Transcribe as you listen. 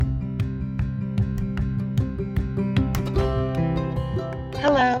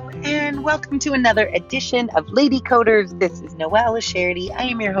Hello, and welcome to another edition of Lady Coders. This is Noelle Charity. I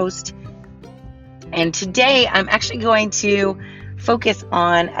am your host, and today I'm actually going to focus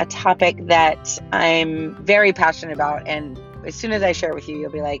on a topic that I'm very passionate about. And as soon as I share it with you,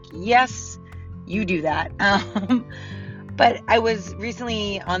 you'll be like, yes, you do that. But I was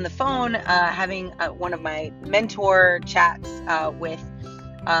recently on the phone having one of my mentor chats with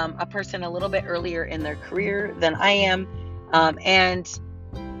a person a little bit earlier in their career than I am. And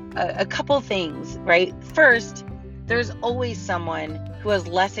a couple things, right? First, there's always someone who has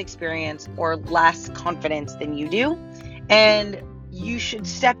less experience or less confidence than you do, and you should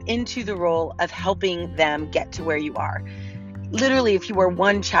step into the role of helping them get to where you are. Literally, if you are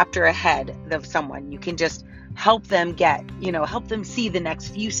one chapter ahead of someone, you can just help them help them see the next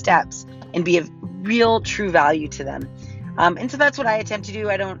few steps and be of real, true value to them. And so that's what I attempt to do.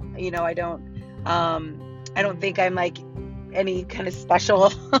 I don't think I'm like any kind of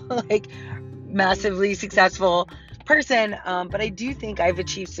special, like massively successful person. But I do think I've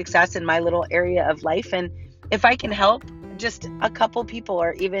achieved success in my little area of life. And if I can help just a couple people,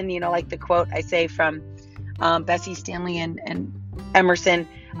 or even, like the quote I say from Bessie Stanley and Emerson,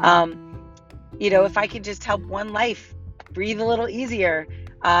 if I could just help one life breathe a little easier,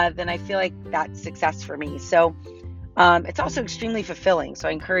 then I feel like that's success for me. So it's also extremely fulfilling. So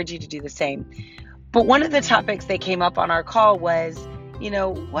I encourage you to do the same. But one of the topics that came up on our call was,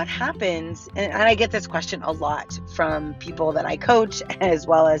 what happens, and I get this question a lot from people that I coach, as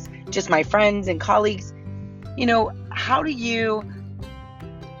well as just my friends and colleagues. How do you,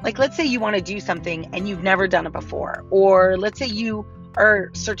 let's say you want to do something and you've never done it before, or let's say you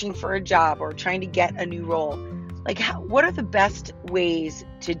are searching for a job or trying to get a new role. What are the best ways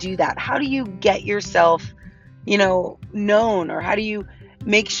to do that? How do you get yourself, known, or how do you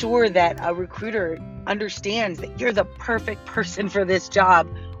make sure that a recruiter understands that you're the perfect person for this job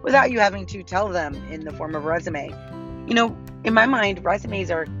without you having to tell them in the form of a resume? In my mind, resumes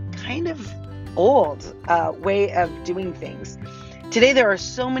are kind of old way of doing things. Today, there are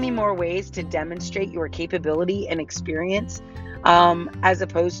so many more ways to demonstrate your capability and experience, as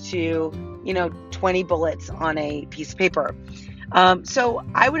opposed to, 20 bullets on a piece of paper. So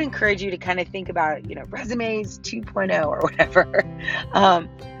I would encourage you to kind of think about, resumes 2.0 or whatever.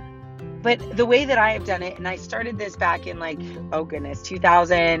 But the way that I have done it, and I started this back in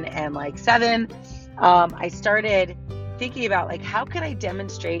 2007, I started thinking about how could I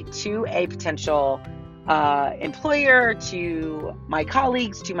demonstrate to a potential employer, to my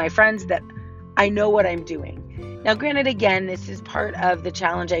colleagues, to my friends, that I know what I'm doing. Now, granted, again, this is part of the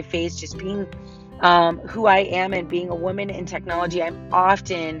challenge I face, just being who I am and being a woman in technology. I'm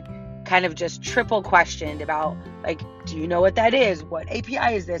often kind of just triple questioned about, do you know what that is? What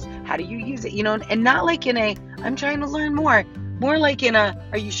API is this? How do you use it? And not in a, I'm trying to learn more like in a,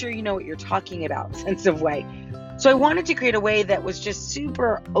 are you sure you know what you're talking about sense of way. So I wanted to create a way that was just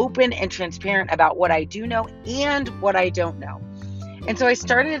super open and transparent about what I do know and what I don't know. And so I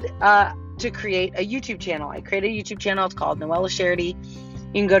started to create a YouTube channel. I created a YouTube channel. It's called Noelle Charity.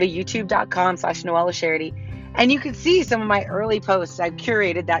 You can go to youtube.com/Noelle Charity, and you can see some of my early posts. I've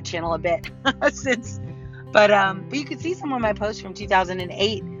curated that channel a bit since, but you can see some of my posts from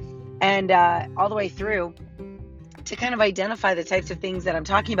 2008 and all the way through to kind of identify the types of things that I'm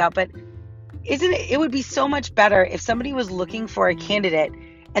talking about. But it would be so much better if somebody was looking for a candidate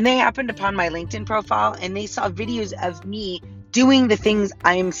and they happened upon my LinkedIn profile and they saw videos of me doing the things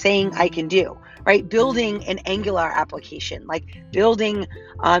I'm saying I can do, right? Building an Angular application, building,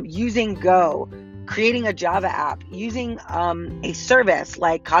 using Go, creating a Java app, using a service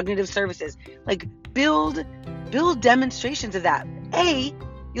like Cognitive Services, build demonstrations of that. A,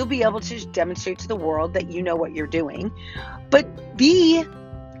 you'll be able to demonstrate to the world that you know what you're doing, but B,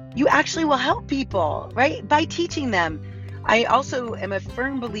 you actually will help people, right? By teaching them. I also am a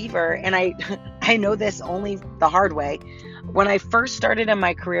firm believer, and I know this only the hard way. When I first started in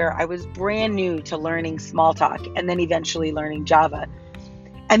my career, I was brand new to learning Smalltalk and then eventually learning Java.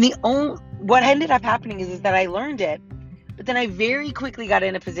 And what ended up happening is that I learned it, but then I very quickly got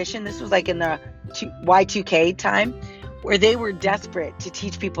in a position, this was in the Y2K time, where they were desperate to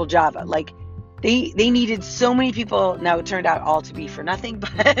teach people Java. They needed so many people. Now it turned out all to be for nothing,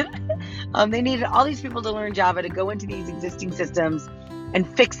 but they needed all these people to learn Java to go into these existing systems and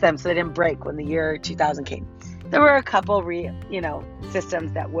fix them so they didn't break when the year 2000 came. There were a couple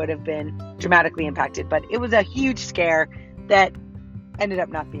systems that would have been dramatically impacted, but it was a huge scare that ended up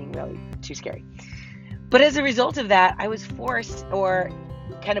not being really too scary. But as a result of that, I was forced or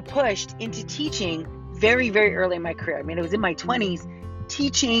kind of pushed into teaching very, very early in my career. I mean, it was in my 20s,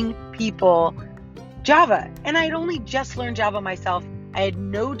 teaching people Java. And I'd only just learned Java myself I had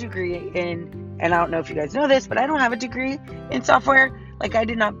no degree in, and I don't know if you guys know this, but I don't have a degree in software. Like, I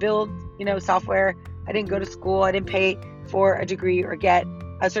did not build, software. I didn't go to school. I didn't pay for a degree or get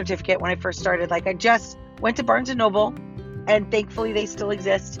a certificate when I first started. Like, I just went to Barnes & Noble, and thankfully they still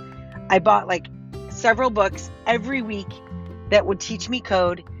exist. I bought like several books every week that would teach me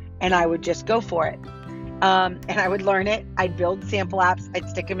code, and I would just go for it. And I would learn it. I'd build sample apps. I'd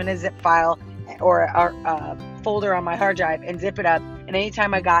stick them in a zip file or a folder on my hard drive and zip it up. And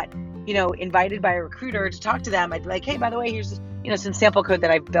anytime I got, invited by a recruiter to talk to them, I'd be like, hey, by the way, here's, some sample code that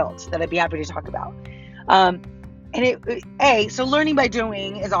I've built that I'd be happy to talk about. So learning by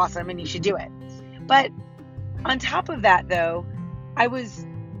doing is awesome, and you should do it. But on top of that, though, I was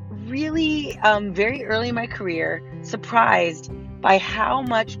really very early in my career surprised by how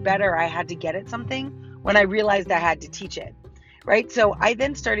much better I had to get at something when I realized I had to teach it, right? So I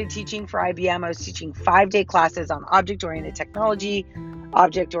then started teaching for IBM. I was teaching 5-day classes on object-oriented technology,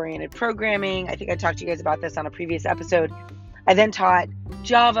 object-oriented programming. I think I talked to you guys about this on a previous episode. I then taught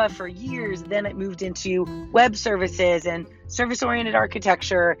Java for years. Then it moved into web services and service-oriented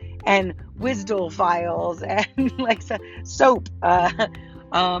architecture and WSDL files and like SOAP,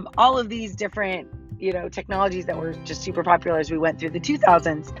 all of these different, technologies that were just super popular as we went through the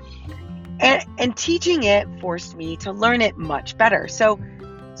 2000s. And teaching it forced me to learn it much better. So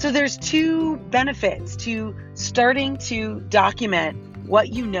there's two benefits to starting to document what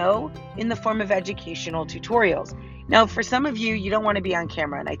you know in the form of educational tutorials. Now, for some of you, you don't want to be on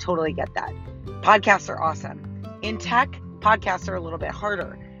camera, and I totally get that. Podcasts are awesome. In tech, podcasts are a little bit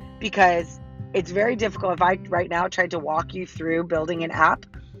harder because it's very difficult. If I right now tried to walk you through building an app,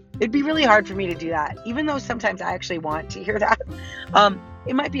 it'd be really hard for me to do that. Even though sometimes I actually want to hear that,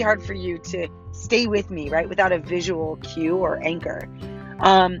 it might be hard for you to stay with me, right, without a visual cue or anchor.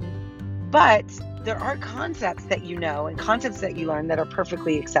 But there are concepts that you know and concepts that you learn that are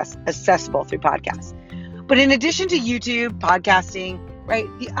perfectly accessible through podcasts. But in addition to YouTube, podcasting, right,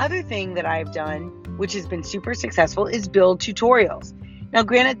 the other thing that I've done, which has been super successful, is build tutorials. Now,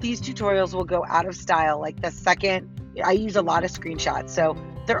 granted, these tutorials will go out of style like the second, I use a lot of screenshots, so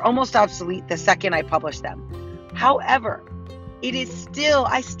they're almost obsolete the second I publish them. However,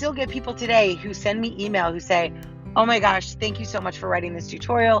 I still get people today who send me email who say, oh my gosh, thank you so much for writing this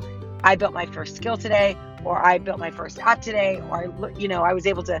tutorial. I built my first skill today, or I built my first app today, or, I was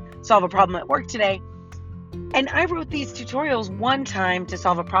able to solve a problem at work today. And I wrote these tutorials one time to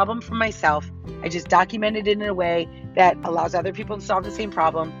solve a problem for myself. I just documented it in a way that allows other people to solve the same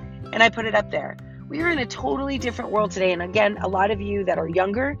problem, and I put it up there. We are in a totally different world today. And again, a lot of you that are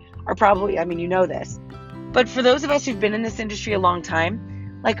younger are probably, you know this. But for those of us who've been in this industry a long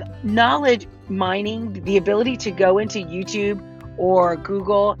time, like knowledge mining, the ability to go into YouTube or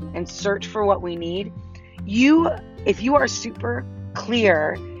Google and search for what we need, if you are super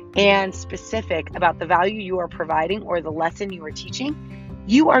clear and specific about the value you are providing or the lesson you are teaching,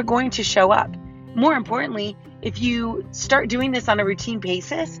 you are going to show up. More importantly, if you start doing this on a routine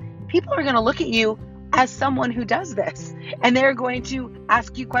basis, people are going to look at you as someone who does this, and they're going to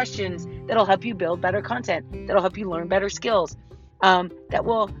ask you questions that'll help you build better content, that'll help you learn better skills, that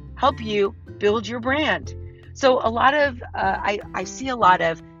will help you build your brand. So a lot of, I see a lot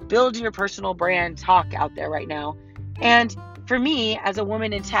of build your personal brand talk out there right now. And for me, as a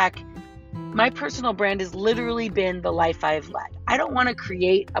woman in tech, my personal brand has literally been the life I've led. I don't want to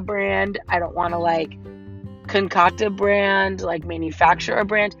create a brand. I don't want to concoct a brand, manufacture a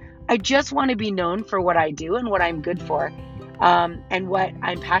brand. I just want to be known for what I do and what I'm good for, and what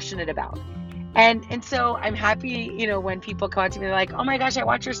I'm passionate about. And so I'm happy, when people come up to me, they're like, oh my gosh, I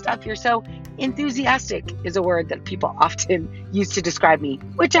watch your stuff. You're so enthusiastic, is a word that people often use to describe me,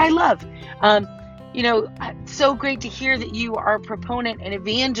 which I love. So great to hear that you are a proponent and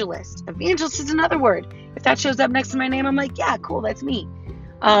evangelist. Evangelist is another word. If that shows up next to my name, I'm like, yeah, cool, that's me.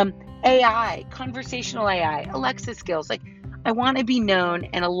 AI, conversational AI, Alexa skills. I want to be known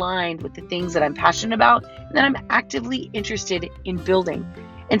and aligned with the things that I'm passionate about and that I'm actively interested in building.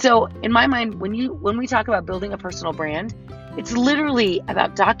 And so in my mind, when we talk about building a personal brand, it's literally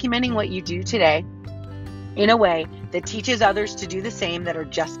about documenting what you do today in a way that teaches others to do the same that are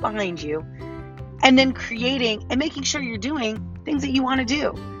just behind you, and then creating and making sure you're doing things that you want to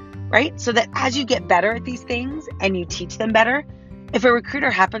do, right? So that as you get better at these things and you teach them better, if a recruiter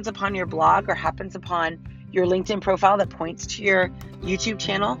happens upon your blog or happens upon your LinkedIn profile that points to your YouTube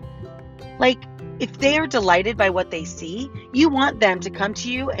channel, if they are delighted by what they see, you want them to come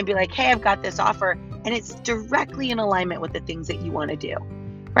to you and be like, hey, I've got this offer, and it's directly in alignment with the things that you want to do,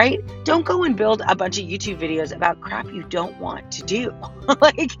 right? Don't go and build a bunch of YouTube videos about crap you don't want to do.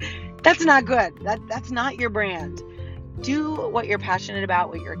 That's not good. That's not your brand. do what you're passionate about,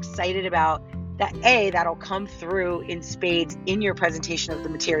 what you're excited about, that'll come through in spades in your presentation of the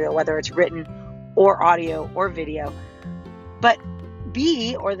material, whether it's written or audio or video. But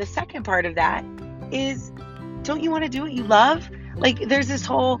B, or the second part of that, is, don't you want to do what you love? Like, there's this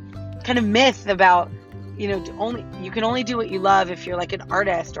whole kind of myth about, you can only do what you love if you're like an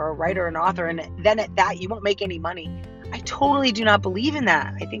artist or a writer, an author, and then at that you won't make any money. I totally do not believe in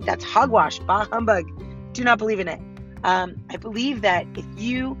that. I think that's hogwash, bah humbug. Do not believe in it. I believe that if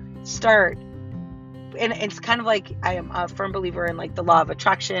you start, and it's kind of like, I am a firm believer in like the law of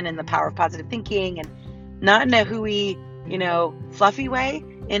attraction and the power of positive thinking, and not in a hooey, fluffy way,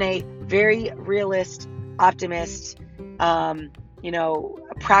 in a very realist, optimist, a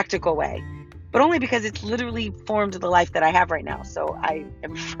practical way, but only because it's literally formed the life that I have right now. So I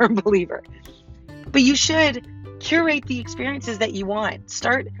am a firm believer. But you should curate the experiences that you want.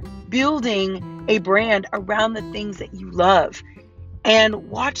 Start building a brand around the things that you love, and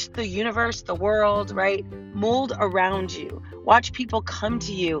watch the universe, the world, right, mold around you. Watch people come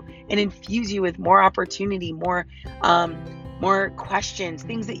to you and infuse you with more opportunity, more questions,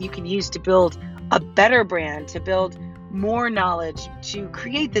 things that you can use to build a better brand, to build more knowledge, to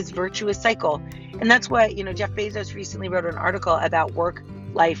create this virtuous cycle. And that's what, Jeff Bezos recently wrote an article about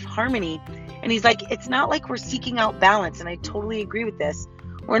work-life harmony. And he's like, it's not like we're seeking out balance. And I totally agree with this.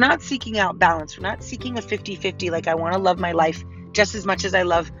 We're not seeking out balance. We're not seeking a 50-50. Like, I want to love my life just as much as I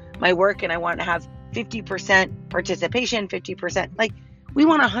love my work, and I want to have 50% participation, 50%. Like, we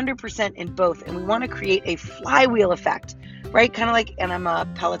want 100% in both, and we want to create a flywheel effect, right? Kind of like, and I'm a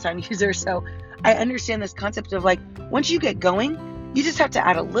Peloton user, so I understand this concept of like, once you get going, you just have to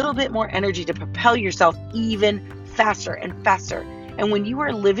add a little bit more energy to propel yourself even faster and faster. And when you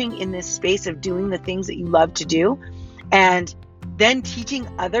are living in this space of doing the things that you love to do, and then teaching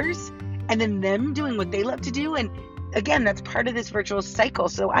others, and then them doing what they love to do, and again, that's part of this virtual cycle.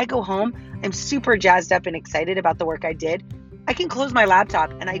 So I go home, I'm super jazzed up and excited about the work I did. I can close my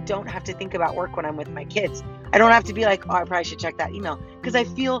laptop and I don't have to think about work when I'm with my kids. I don't have to be like, oh, I probably should check that email, because I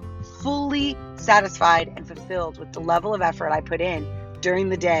feel fully satisfied and fulfilled with the level of effort I put in during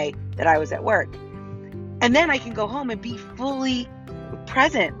the day that I was at work. And then I can go home and be fully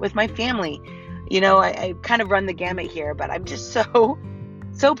present with my family. I kind of run the gamut here, but I'm just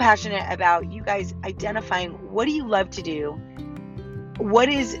so passionate about you guys identifying, what do you love to do?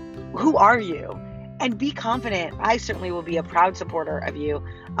 Who are you? And be confident. I certainly will be a proud supporter of you.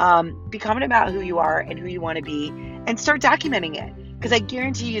 Be confident about who you are and who you want to be, and start documenting it. Because I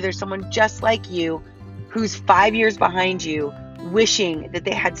guarantee you there's someone just like you who's 5 years behind you, wishing that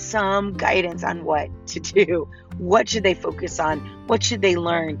they had some guidance on what to do. What should they focus on? What should they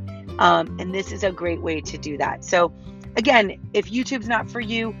learn? And this is a great way to do that. So again, if YouTube's not for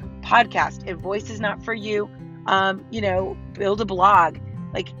you, podcast. If voice is not for you, build a blog.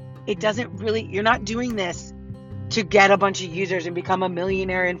 Like, it doesn't really, you're not doing this to get a bunch of users and become a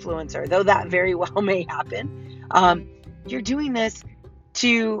millionaire influencer, though that very well may happen. You're doing this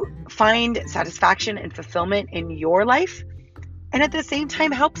to find satisfaction and fulfillment in your life, and at the same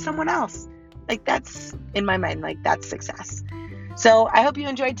time help someone else. Like, that's, in my mind, like, that's success. So I hope you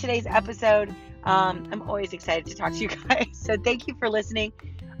enjoyed today's episode. I'm always excited to talk to you guys. So thank you for listening.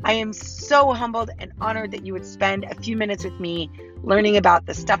 I am so humbled and honored that you would spend a few minutes with me learning about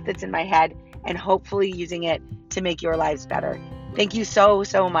the stuff that's in my head and hopefully using it to make your lives better. Thank you so,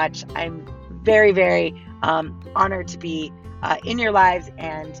 so much. I'm very, very honored to be in your lives,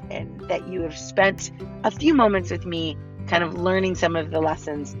 and that you have spent a few moments with me kind of learning some of the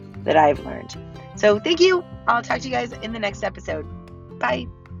lessons that I've learned. So thank you. I'll talk to you guys in the next episode. Bye.